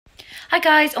Hi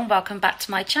guys, and welcome back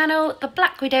to my channel. The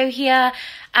Black Widow here,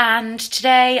 and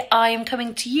today I am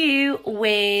coming to you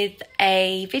with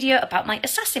a video about my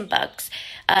assassin bugs.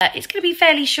 It's going to be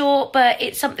fairly short, but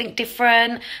it's something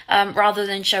different rather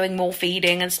than showing more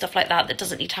feeding and stuff like that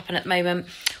doesn't need to happen at the moment.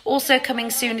 Also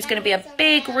coming soon is going to be a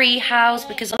big rehouse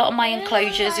because a lot of my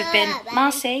enclosures have been...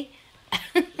 Marcy?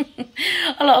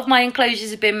 A lot of my enclosures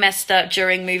have been messed up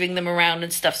during moving them around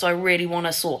and stuff, so I really want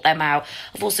to sort them out.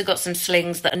 I've also got some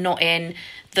slings that are not in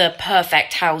the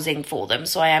perfect housing for them,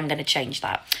 so I am going to change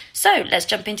that. So let's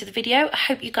jump into the video. I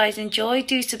hope you guys enjoy.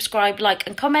 Do subscribe, like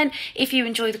and comment if you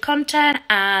enjoy the content,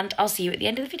 and I'll see you at the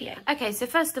end of the video. Okay, so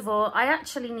first of all, I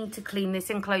actually need to clean this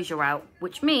enclosure out,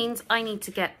 which means I need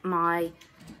to get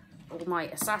all my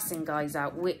assassin guys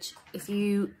out, which if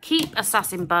you keep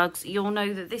assassin bugs, you'll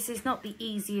know that this is not the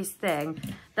easiest thing.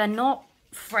 They're not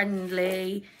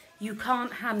friendly, you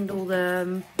can't handle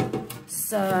them,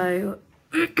 so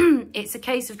it's a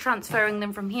case of transferring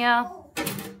them from here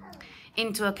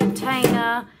into a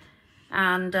container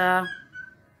and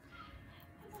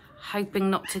hoping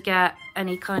not to get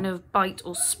any kind of bite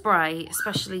or spray,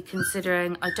 especially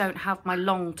considering I don't have my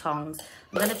long tongs.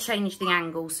 I'm going to change the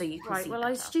angle so you can see better.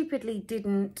 I stupidly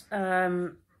didn't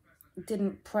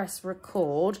press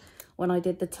record when I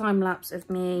did the time lapse of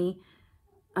me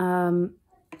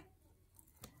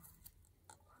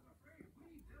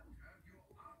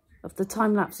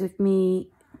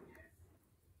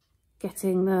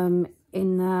getting them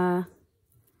in their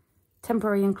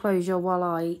temporary enclosure while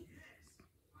I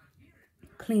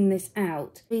clean this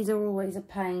out. These are always a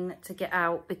pain to get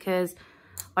out because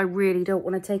I really don't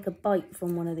want to take a bite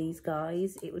from one of these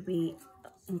guys. It would be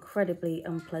incredibly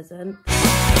unpleasant.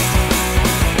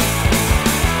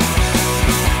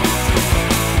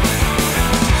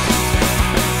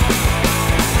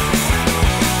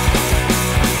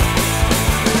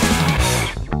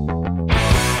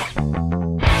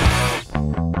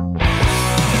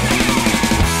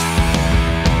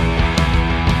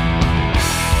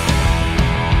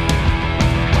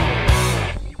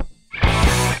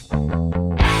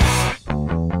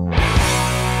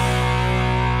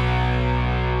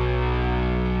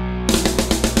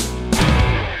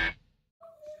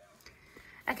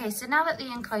 Okay, so now that the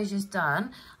enclosure's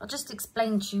done, I'll just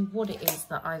explain to you what it is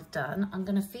that I've done. I'm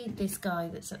going to feed this guy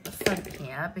that's at the front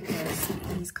here because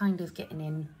he's kind of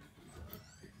getting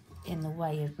in the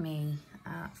way of me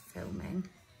filming.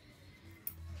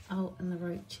 Oh, and the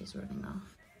roach is running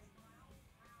off.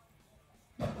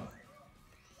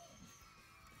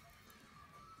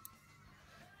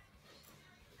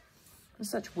 They're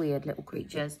such weird little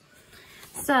creatures.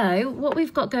 So what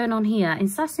we've got going on here,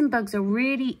 assassin bugs are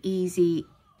really easy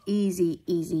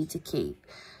to keep.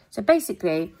 So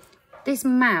basically this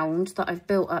mound that I've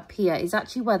built up here is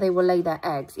actually where they will lay their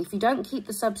eggs. If you don't keep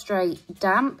the substrate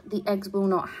damp, the eggs will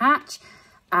not hatch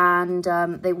and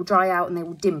they will dry out and they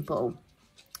will dimple.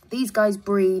 These guys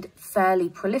breed fairly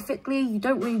prolifically. You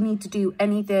don't really need to do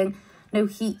anything, no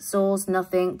heat source,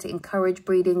 nothing to encourage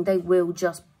breeding. They will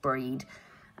just breed.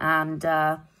 And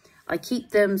I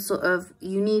keep them sort of,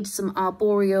 you need some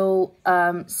arboreal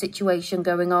situation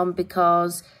going on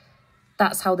because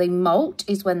that's how they molt,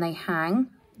 is when they hang.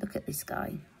 Look at this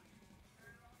guy.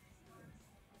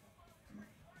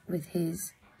 With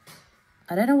his,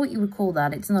 I don't know what you would call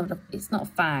that. It's not a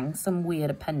fang, some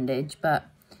weird appendage, but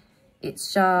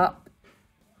it's sharp.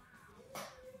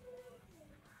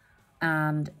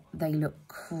 And they look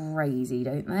crazy,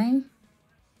 don't they?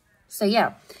 So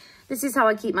yeah. This is how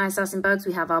I keep my assassin bugs.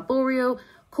 We have arboreal,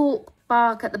 cork,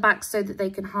 bark at the back so that they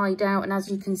can hide out. And as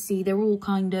you can see, they're all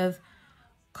kind of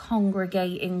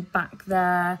congregating back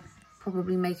there,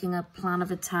 probably making a plan of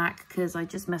attack because I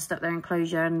just messed up their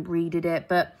enclosure and breeded it.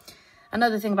 But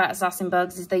another thing about assassin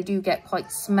bugs is they do get quite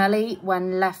smelly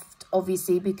when left,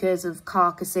 obviously, because of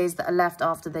carcasses that are left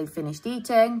after they've finished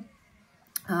eating.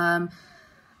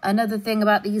 Another thing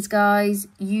about these guys,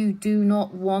 you do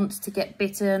not want to get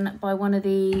bitten by one of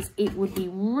these. It would be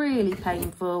really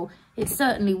painful. It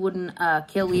certainly wouldn't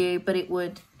kill you, but it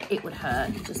would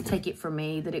hurt. Just take it from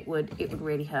me that it would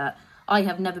really hurt. I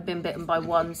have never been bitten by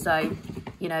one, so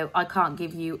you know I can't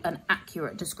give you an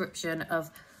accurate description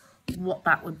of what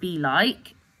that would be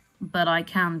like, but I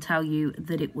can tell you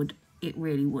that it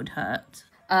really would hurt.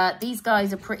 These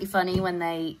guys are pretty funny when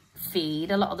they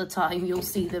feed. A lot of the time you'll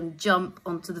see them jump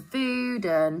onto the food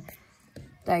and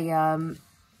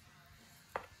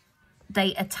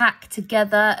they attack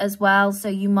together as well. So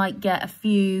you might get a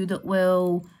few that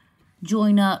will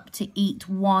join up to eat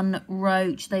one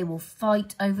roach. They will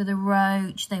fight over the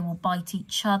roach. They will bite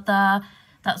each other.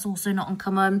 That's also not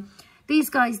uncommon. These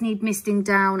guys need misting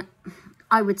down,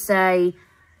 I would say,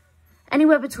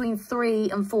 anywhere between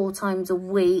 3 and 4 times a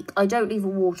week. I don't leave a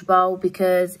water bowl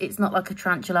because it's not like a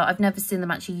tarantula. I've never seen them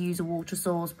actually use a water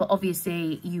source, but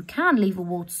obviously you can leave a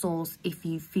water source if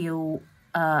you feel,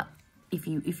 if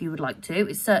you would like to.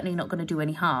 It's certainly not going to do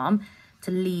any harm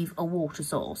to leave a water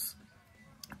source.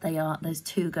 There's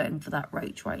 2 going for that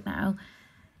roach right now.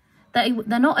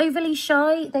 They're not overly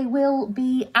shy. They will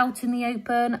be out in the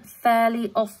open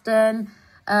fairly often,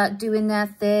 doing their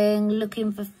thing,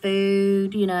 looking for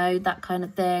food, you know, that kind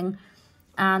of thing.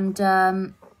 And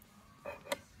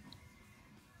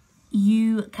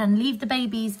you can leave the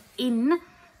babies in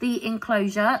the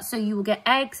enclosure. So you will get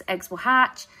eggs will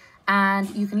hatch, and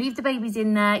you can leave the babies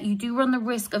in there. You do run the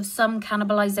risk of some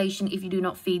cannibalization if you do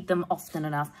not feed them often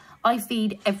enough. I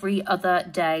feed every other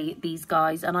day, these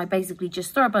guys, and I basically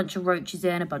just throw a bunch of roaches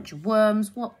in, a bunch of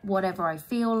worms, whatever I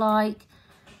feel like,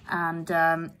 and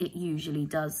it usually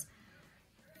does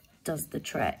the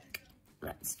trick.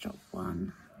 Let's drop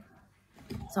one.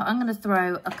 So I'm going to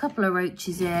throw a couple of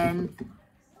roaches in,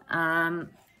 tap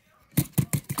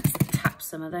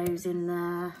some of those in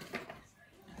there.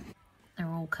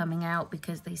 They're all coming out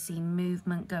because they see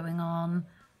movement going on.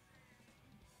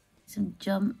 Some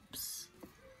jumps.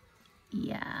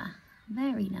 Yeah,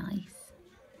 very nice.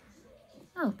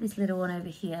 Oh, this little one over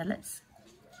here. Let's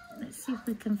see if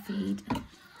we can feed.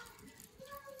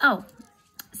 Oh,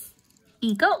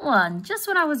 he got one just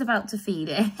when I was about to feed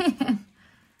it.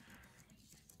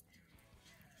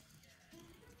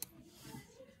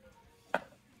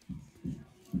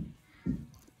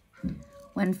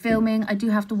 When filming, I do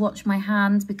have to watch my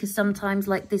hands because sometimes,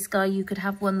 like this guy, you could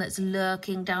have one that's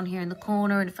lurking down here in the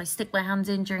corner, and if I stick my hands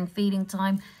in during feeding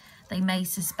time, they may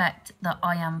suspect that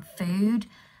I am food,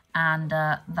 and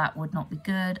that would not be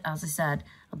good. As I said,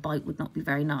 a bite would not be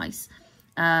very nice.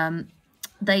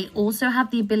 They also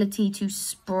have the ability to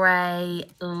spray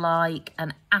like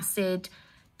an acid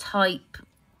type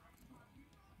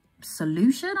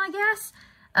solution, I guess.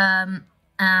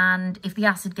 And if the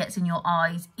acid gets in your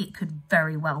eyes, it could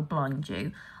very well blind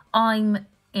you. I'm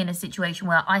in a situation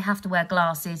where I have to wear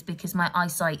glasses because my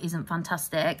eyesight isn't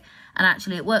fantastic. And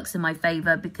actually it works in my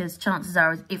favour because chances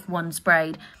are if one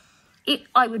sprayed,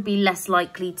 I would be less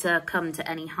likely to come to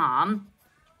any harm.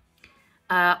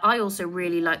 I also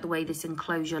really like the way this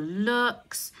enclosure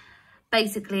looks.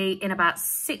 Basically, in about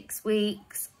 6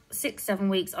 weeks, 6-7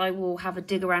 weeks, I will have a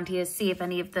dig around here, see if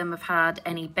any of them have had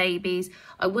any babies.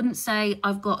 I wouldn't say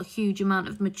I've got a huge amount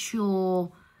of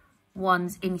mature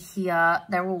ones in here.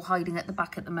 They're all hiding at the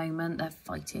back at the moment. They're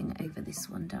fighting over this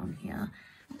one down here.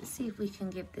 Let's see if we can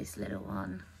give this little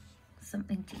one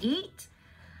something to eat.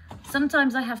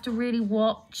 Sometimes I have to really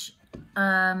watch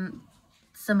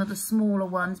some of the smaller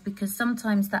ones because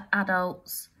sometimes the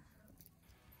adults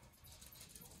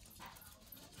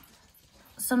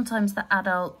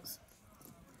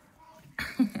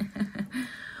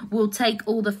will take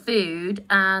all the food,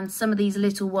 and some of these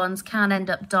little ones can end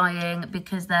up dying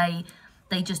because they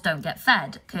just don't get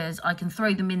fed, because I can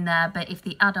throw them in there, but if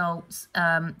the adults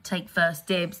take first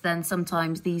dibs, then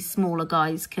sometimes these smaller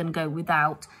guys can go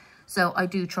without. So I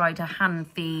do try to hand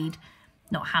feed,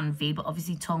 not hand feed, but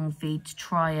obviously tongue feed to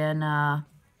try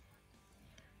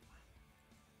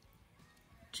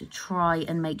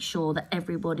and make sure that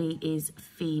everybody is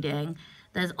feeding.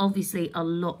 There's obviously a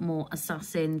lot more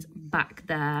assassins back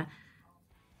there.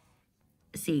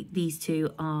 See, these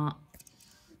two are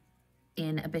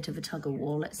in a bit of a tug of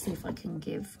war. Let's see if I can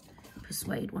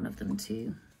persuade one of them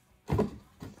to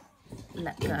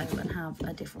let go and have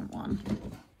a different one.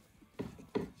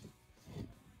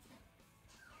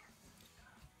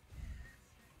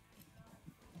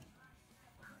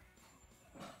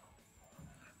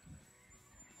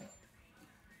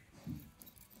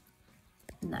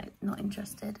 No, not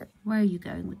interested. Where are you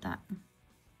going with that?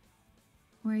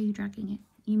 Where are you dragging it?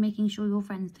 Are you making sure your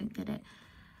friends don't get it?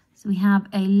 So we have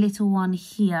a little one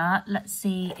here. Let's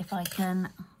see if I can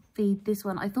feed this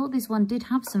one. I thought this one did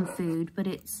have some food, but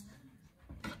it's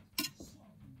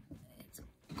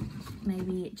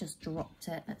maybe it just dropped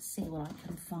it. Let's see what I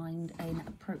can find an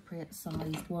appropriate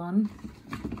sized one.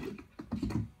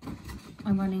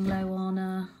 I'm running low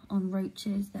on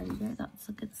roaches. There we go. That's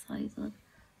a good size one.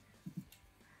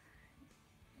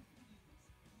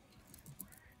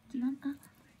 Do you want that?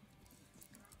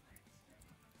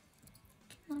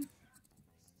 Come on.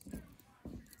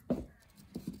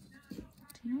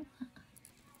 Do you want that?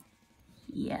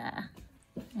 Yeah.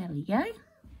 There we go.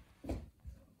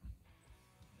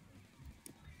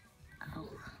 Oh.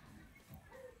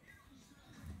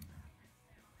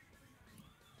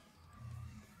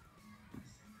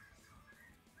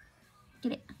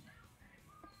 Get it.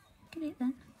 Get it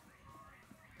then.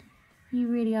 you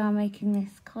really are making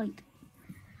this quite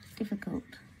difficult.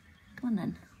 Come on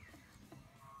then.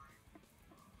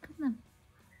 Come on.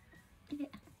 Get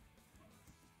it.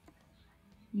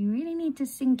 You really need to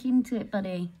sink into it,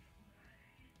 buddy.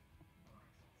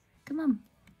 Come on.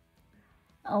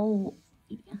 Oh.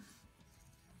 Yeah.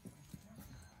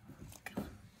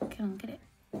 Come on, get it.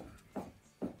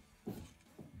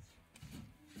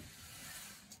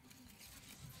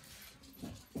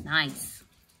 Nice.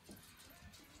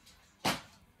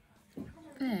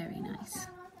 Very nice.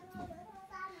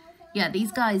 Yeah,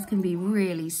 these guys can be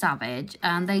really savage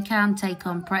and they can take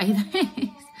on prey that is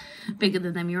bigger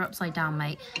than them. You're upside down,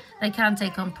 mate. They can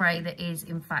take on prey that is,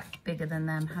 in fact, bigger than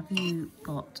them. Have you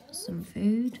got some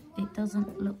food? It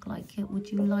doesn't look like it.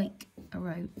 Would you like a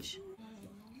roach?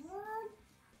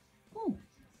 Oh.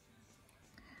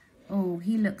 Oh,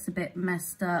 he looks a bit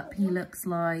messed up. He looks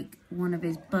like one of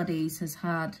his buddies has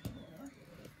had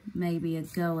maybe a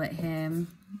go at him.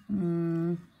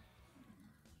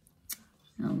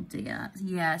 Oh dear.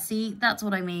 Yeah, see, that's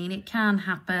what I mean. It can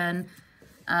happen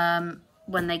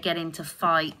when they get into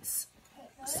fights.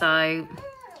 So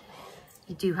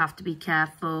you do have to be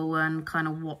careful and kind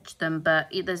of watch them.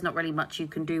 But there's not really much you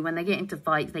can do. When they get into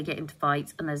fights, they get into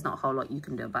fights. And there's not a whole lot you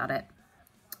can do about it.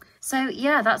 So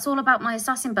yeah, that's all about my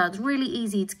assassin bugs. Really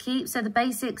easy to keep. So the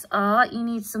basics are you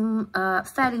need some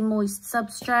fairly moist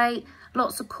substrate,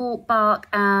 lots of cork bark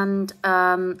and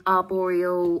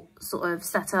arboreal sort of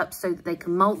setup so that they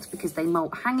can molt because they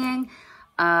molt hanging.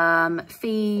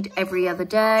 Feed every other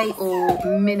day or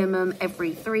minimum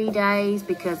every 3 days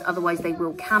because otherwise they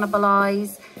will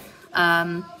cannibalize.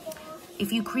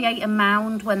 If you create a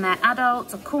mound when they're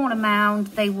adults, a corner mound,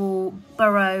 they will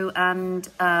burrow and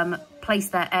place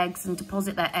their eggs and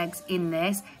deposit their eggs in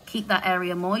this. Keep that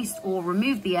area moist or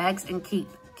remove the eggs and keep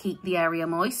the area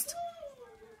moist.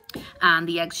 And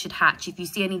the eggs should hatch. If you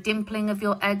see any dimpling of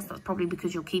your eggs, that's probably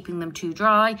because you're keeping them too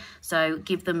dry. So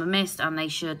give them a mist and they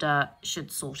should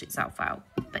sort itself out.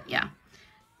 But yeah,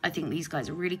 I think these guys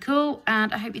are really cool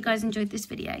and I hope you guys enjoyed this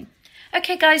video.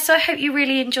 Okay guys, so I hope you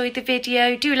really enjoyed the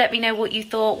video. Do let me know what you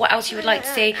thought, what else you would like to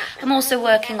see. I'm also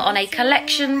working on a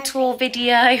collection tour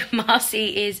video.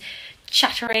 Marcy is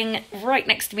chattering right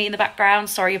next to me in the background.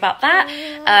 Sorry about that.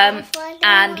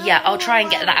 And yeah, I'll try and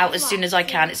get that out as soon as I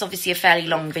can. It's obviously a fairly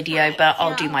long video, but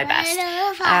I'll do my best.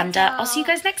 And I'll see you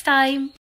guys next time.